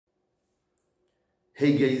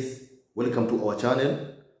Hey guys, welcome to our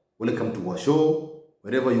channel, welcome to our show,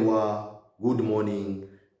 wherever you are. Good morning,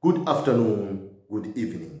 good afternoon, good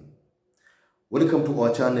evening. Welcome to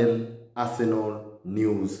our channel, Arsenal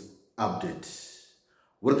News Update.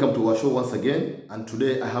 Welcome to our show once again, and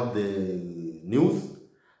today I have the news.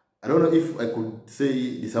 I don't know if I could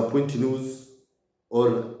say disappointing news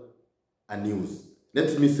or a news.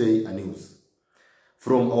 Let me say a news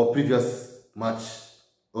from our previous match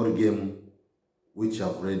or game which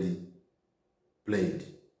I've already played.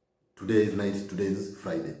 Today is night, today is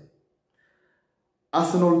Friday.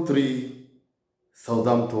 Arsenal 3,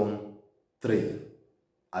 Southampton 3,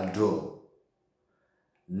 a draw.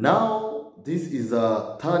 Now this is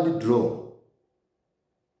a third draw.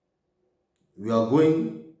 We are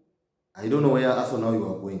going, I don't know where Arsenal now you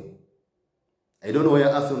are going. I don't know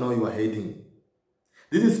where Arsenal now you are heading.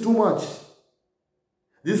 This is too much.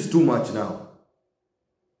 This is too much now.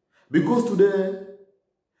 Because today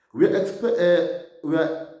we expect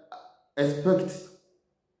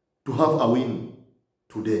to have a win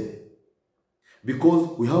today.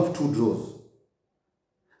 Because we have 2 draws.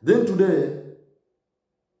 Then today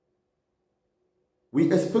we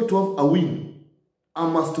expect to have a win. A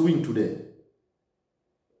must win today.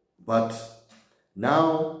 But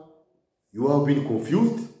now you have been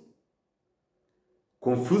confused.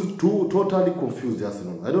 Totally confused,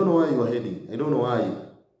 Arsenal. I don't know where you are heading. I don't know why.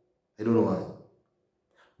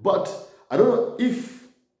 But I don't know if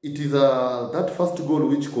it is that first goal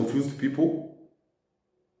which confused people,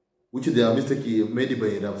 which they are mistake made by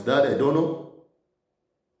Ramsdale. I don't know.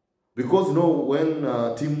 Because you know, when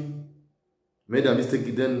a team made a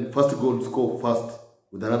mistake, then first goal score first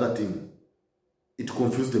with another team, it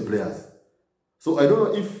confused the players. So I don't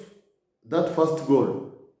know if that first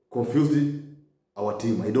goal confused our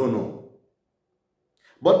team. I don't know.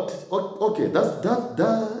 But okay,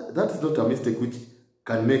 that is not a mistake which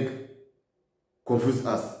can confuse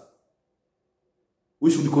us.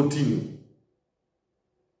 We should continue.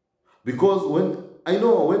 Because when a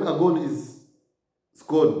goal is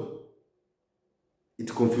scored, it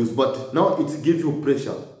confuses. But now it gives you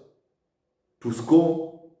pressure to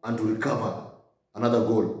score and to recover another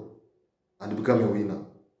goal and become a winner.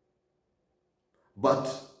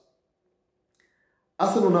 But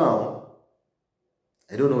Arsenal now,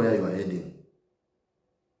 I don't know where you are heading.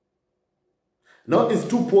 Now it's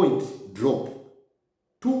 2-point drop.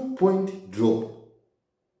 2-point drop.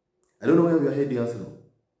 I don't know where you are heading, Arsenal.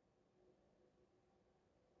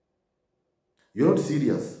 You're not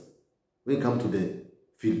serious when you come to the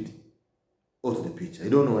field or to the pitch. I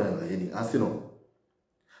don't know where you are heading, Arsenal.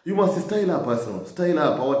 You must style up, Arsenal. Style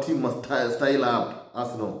up. Our team must style up,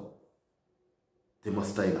 Arsenal. They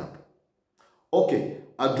must style up. Okay,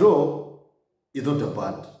 a draw is not a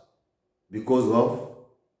bad, because we have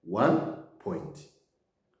 1 point.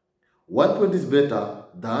 1 point is better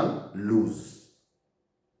than lose.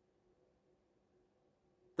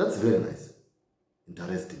 That's very nice.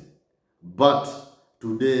 Interesting. But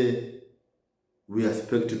today we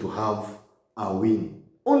expect to have a win.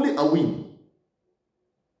 Only a win.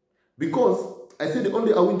 Because I said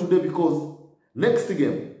only a win today because next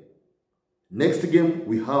game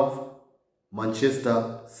we have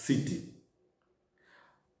Manchester City.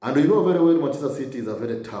 And you know very well Manchester City is a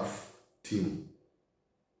very tough team.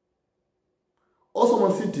 Also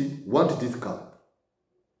Man City want this cup.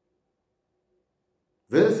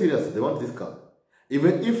 Very serious, they want this cup.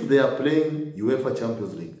 Even if they are playing UEFA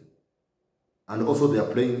Champions League. And also they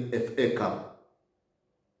are playing FA Cup.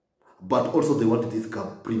 But also they want this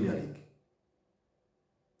cup, Premier League.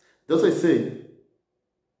 That's why I say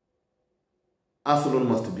Arsenal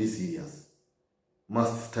must be serious.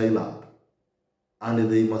 Must style up.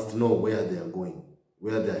 And they must know where they are going,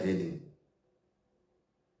 where they are heading.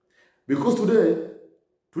 Because today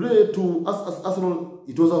to us as Arsenal,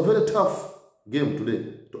 it was a very tough game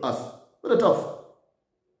today to us. Very tough.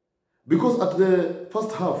 Because at the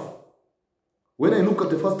first half, when I look at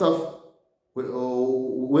the first half,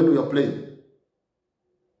 when we are playing,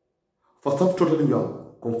 first half totally we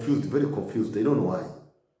are confused, very confused. I don't know why.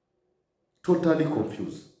 Totally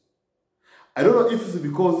confused. I don't know if it's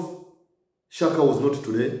because Shaka was not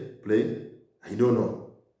today playing. I don't know.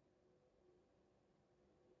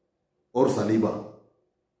 Or Saliba.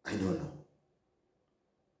 I don't know.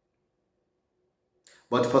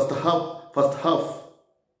 But first half,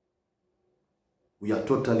 we are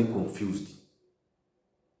totally confused.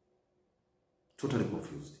 Totally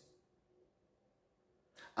confused.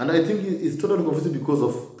 And I think it's totally confused because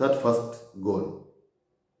of that first goal.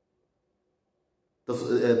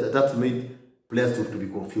 That made players to be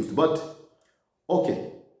confused. But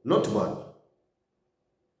okay, not bad.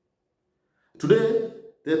 Today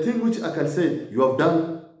the thing which I can say, you have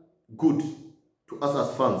done good to us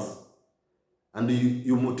as fans, and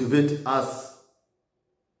you motivate us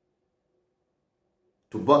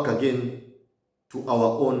to back again to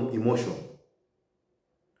our own emotion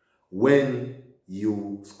when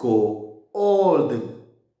you score all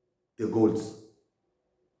the goals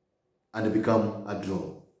and become a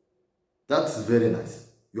draw. That's very nice.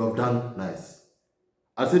 You have done nice.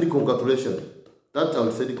 I'll say the congratulations. That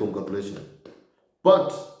I'll say the congratulations.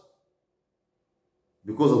 But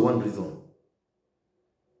because of one reason,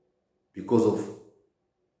 because of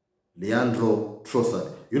Leandro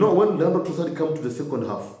Trossard. You know, when Leandro Trossard came to the second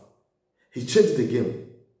half, he changed the game.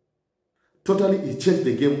 Totally, he changed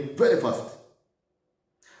the game very fast.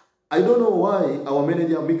 I don't know why our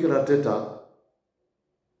manager, Mikel Arteta,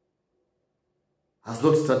 has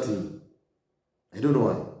not started him. I don't know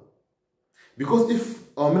why. Because if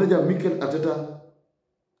our manager, Mikel Arteta,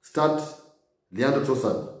 start Leandro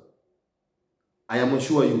Trossard, I am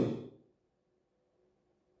assure you,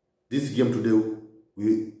 this game today,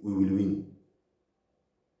 we will win.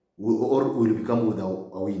 Or we will become with a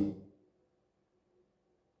win.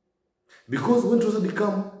 Because when Trossard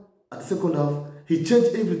come at the second half, he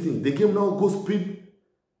changed everything. The game now goes speed,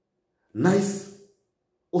 nice.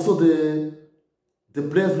 Also the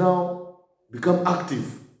players now become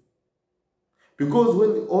active. Because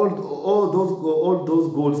when all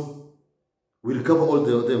those goals, we recover all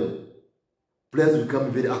of them, players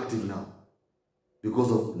become very active now.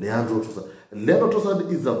 Because of Leandro Trossard. Leandro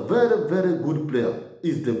Trossard is a very, very good player.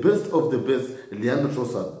 He's the best of the best, Leandro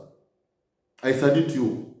Trossard. I salute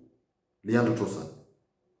you, Leandro Trossard.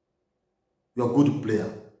 You're a good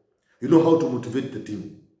player. You know how to motivate the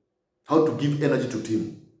team. How to give energy to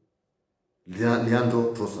team.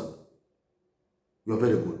 Leandro Trossard. You're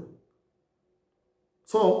very good.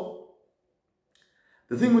 So,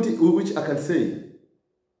 the thing which I can say,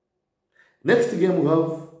 next game we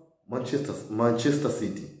have Manchester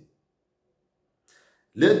City.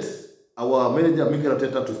 Let our manager Mikel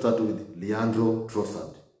Arteta to start with Leandro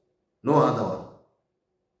Trossard. No other one.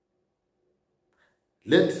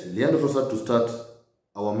 Let Leandro Trossard to start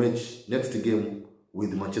our match next game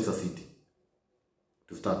with Manchester City.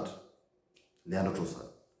 To start Leandro Trossard.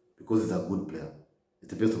 Because he's a good player. He's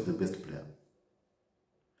the best of the best player.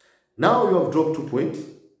 Now you have dropped 2 points.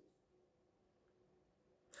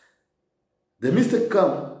 The mistake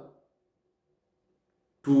come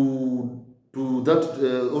to that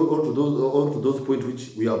or to those points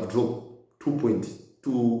which we have dropped 2 points,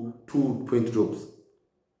 two point drops.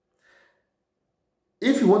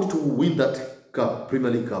 If you want to win that cup,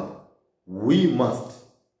 Premier League Cup, we must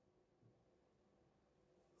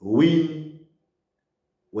win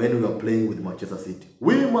when we are playing with Manchester City.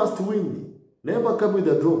 We must win. Never come with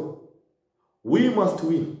a draw. We must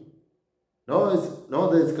win. Now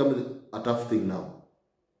there is coming a tough thing now.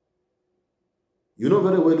 You know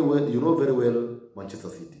very well Manchester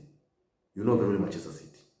City. You know very well Manchester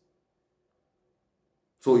City.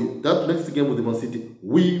 So that next game with the Man City,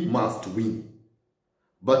 we must win.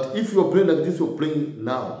 But if you're playing like this, you're playing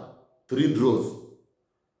now, 3 draws,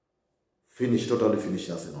 finish, totally finish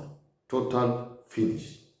Arsenal. Total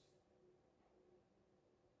finish.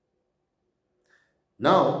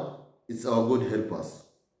 Now, it's our God help us.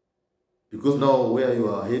 Because now where you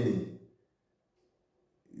are heading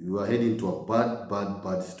to a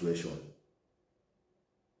bad situation.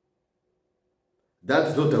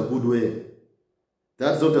 That's not a good way.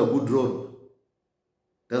 That's not a good road.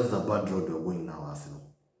 That's the bad road we're going now, Arsenal.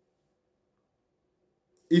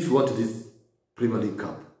 If you want this Premier League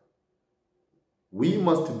Cup, we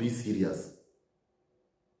must be serious.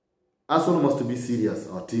 Arsenal must be serious.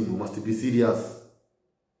 Our team must be serious.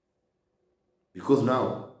 Because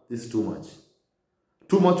now, this is too much.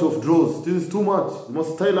 Too much of draws. This is too much. We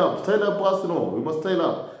must style up. Style up Arsenal. We must style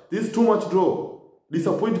up. This is too much draw.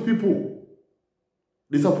 Disappoint people.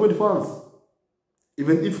 Disappoint fans.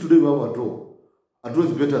 Even if today we have a draw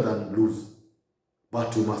is better than lose.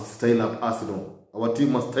 But we must style up Arsenal. Our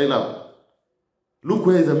team must style up. Look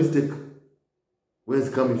where is a mistake. Where it's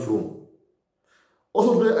coming from.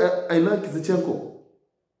 Also today, I like Zinchenko.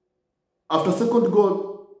 After second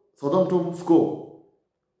goal, Southampton score.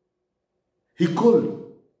 He called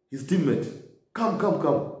his teammate. Come.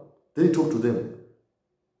 Then he talked to them.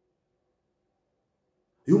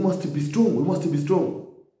 You must be strong. We must be strong.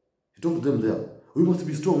 He talked to them there. We must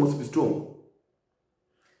be strong.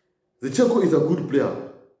 Zinchenko is a good player.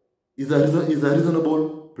 He's a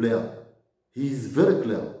reasonable player. He is very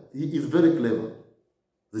clever. He is very clever.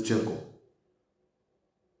 Zinchenko.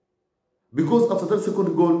 Because after that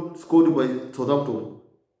second goal scored by Southampton,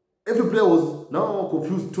 every player was now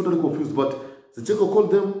confused, totally confused. But Zinchenko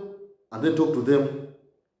called them and then talked to them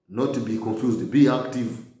not to be confused, be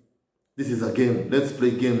active. This is a game. Let's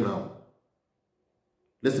play game now.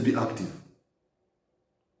 Let's be active.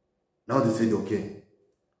 Now they said okay.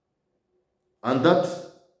 And that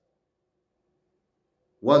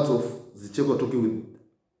words of Zinchenko talking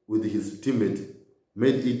with his teammate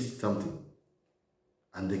made it something.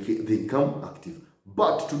 And they come active.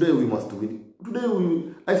 But today we must win. Today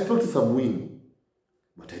I expect some win.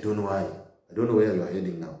 But I don't know why. I don't know where you are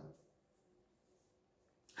heading now.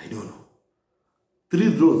 I don't know.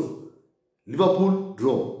 3 draws. Liverpool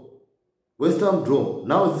draw. West Ham draw.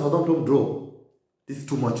 Now it's Southampton draw. This is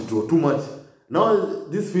too much draw. Too much. Now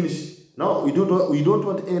this finish. Now we don't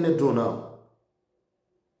want any draw now.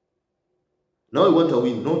 Now you want a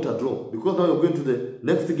win, not a draw. Because now you're going to the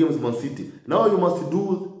next game is Man City. Now you must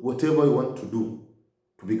do whatever you want to do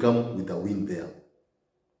to become with a win there.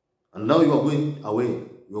 And now you are going away.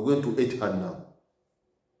 You are going to Etihad now.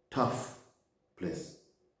 Tough place.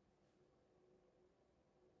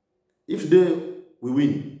 If today we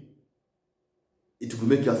win, it will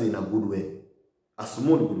make us in a good way. A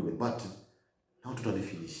small good way. But now totally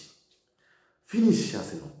finish. Finish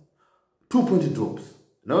Arsenal. 2-point drops.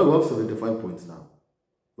 Now we have 75 points now.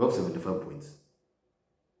 We have 75 points.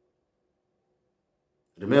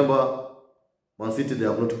 Remember, Man City, they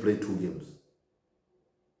have not played 2 games.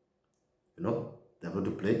 You know, they have not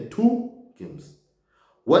to play 2 games.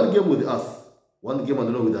 1 game with us, 1 game, I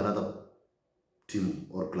don't know, with another team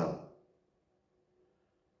or club.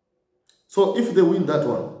 So if they win that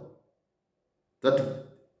one, that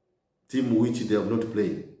team which they have not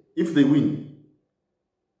played, if they win,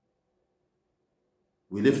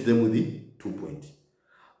 we left them with the 2 points.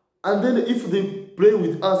 And then if they play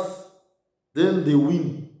with us, then they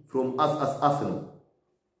win from us as Arsenal.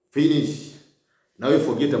 Finish. Now you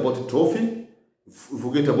forget about the trophy. You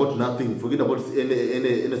forget about nothing. Forget about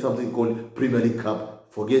any something called Premier League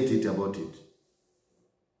Cup. Forget it about it.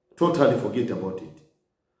 Totally forget about it.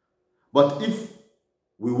 But if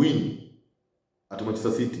we win at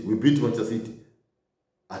Manchester City, we beat Manchester City,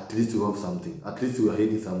 at least we have something. At least we are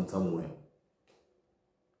heading somewhere.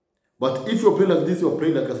 But if you're playing like this, you're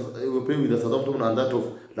playing with the Southampton and that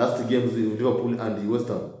of last games in Liverpool and the West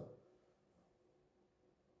Ham.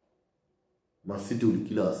 Man City will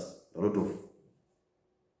kill us a lot of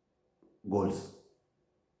goals.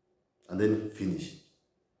 And then finish.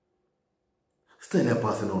 Style up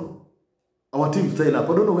Arsenal. Our team style up.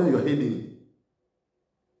 I don't know where you're heading.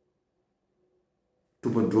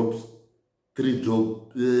 2-point drops. 3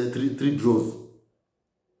 draws.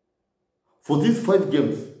 For these 5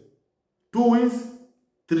 games, 2 wins,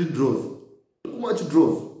 3 draws. Too much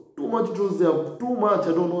draws. Too much draws there. Too much.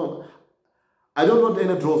 I don't know. I don't want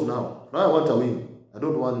any draws now. Now I want a win. I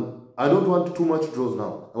don't want too much draws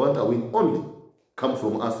now. I want a win only. Come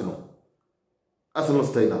from Arsenal. Arsenal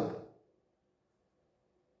style up.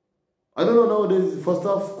 I don't know nowadays. First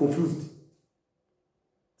half confused.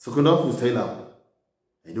 Second half we style up.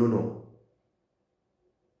 I don't know.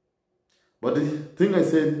 But the thing I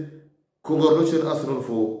said, congratulations Arsenal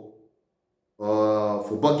for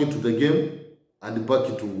back into the game and back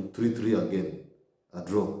into 3-3 again. A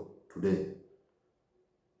draw today.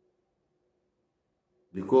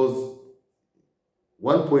 Because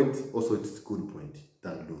 1 point also it's a good point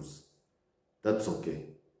than lose. That's okay.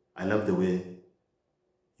 I love the way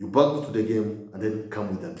you back to the game and then come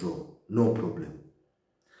with a draw. No problem.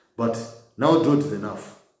 But now draw is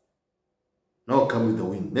enough. Now come with the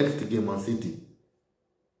win. Next game, Man City.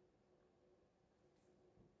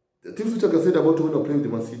 The things which I can say about when you're playing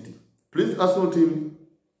with the Man City. Please, Arsenal team,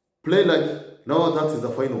 play like now that is the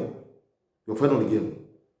final. Your final game.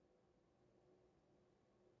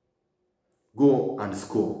 Go and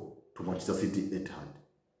score to Manchester City 8-hand.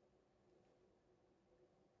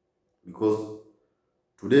 Because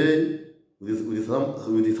today, with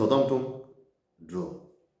the Southampton, draw.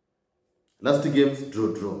 Last games,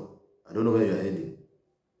 draw. I don't know where you're heading.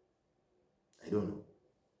 I don't know.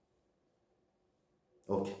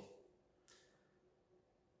 Okay.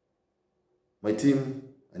 My team,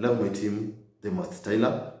 I love my team. They must style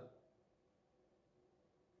up.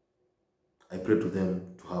 I pray to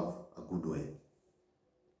them to have a good way.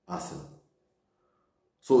 Arsenal.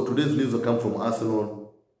 So today's news will come from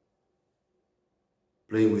Arsenal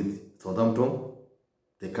playing with Southampton.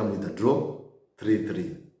 They come with a draw,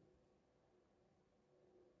 3-3.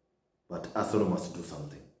 But Arsenal must do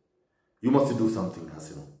something. You must do something,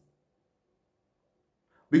 Arsenal.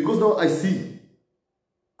 Because now I see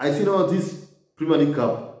now this Premier League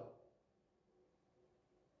Cup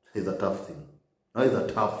is a tough thing. Now it's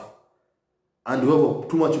a tough. And we have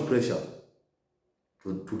too much pressure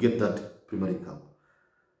to get that Premier League Cup.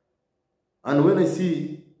 And when I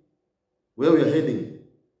see where we are heading,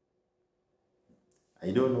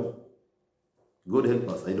 I don't know. God help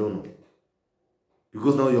us, I don't know.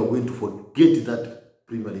 Because now you are going to forget that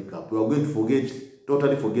Premier League Cup. We are going to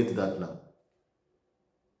totally forget that now.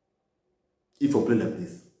 If I play like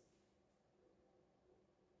this,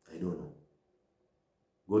 I don't know.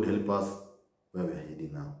 God help us where we are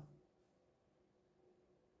heading now.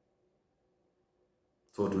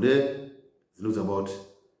 So today, it looks about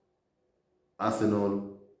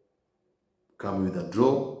Arsenal coming with a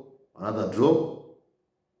draw, another draw,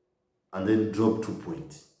 and then drop 2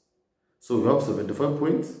 points. So we have 75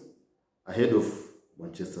 points ahead of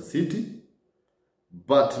Manchester City,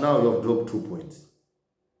 but now we have dropped 2 points.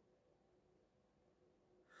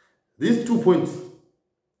 These 2 points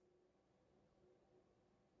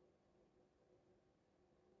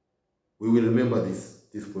we will remember these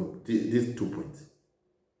 2 points.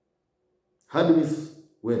 How do we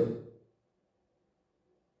win?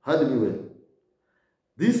 How do we win?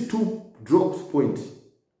 These 2 drops points,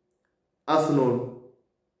 Arsenal,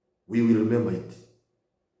 we will remember it.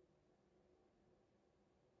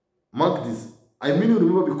 Mark this. I mean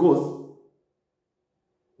remember because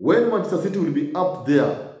when Manchester City will be up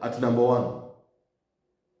there at number 1,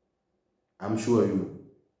 I'm sure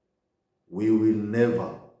we will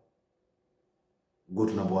never go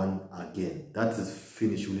to number 1 again. That is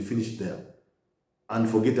finished. We will finish there. And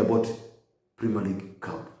forget about Premier League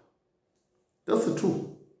Cup. That's the truth.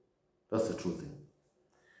 That's the true thing.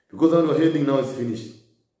 Because now your heading now is finished.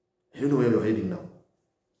 I don't know where you're heading now.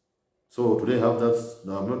 So today I have that.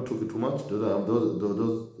 Now I'm not talking too much. I have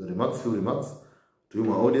those remarks, few remarks to you,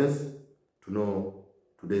 my audience, to know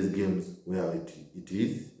today's games, where it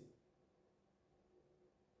is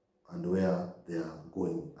and where they are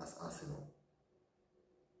going as Arsenal.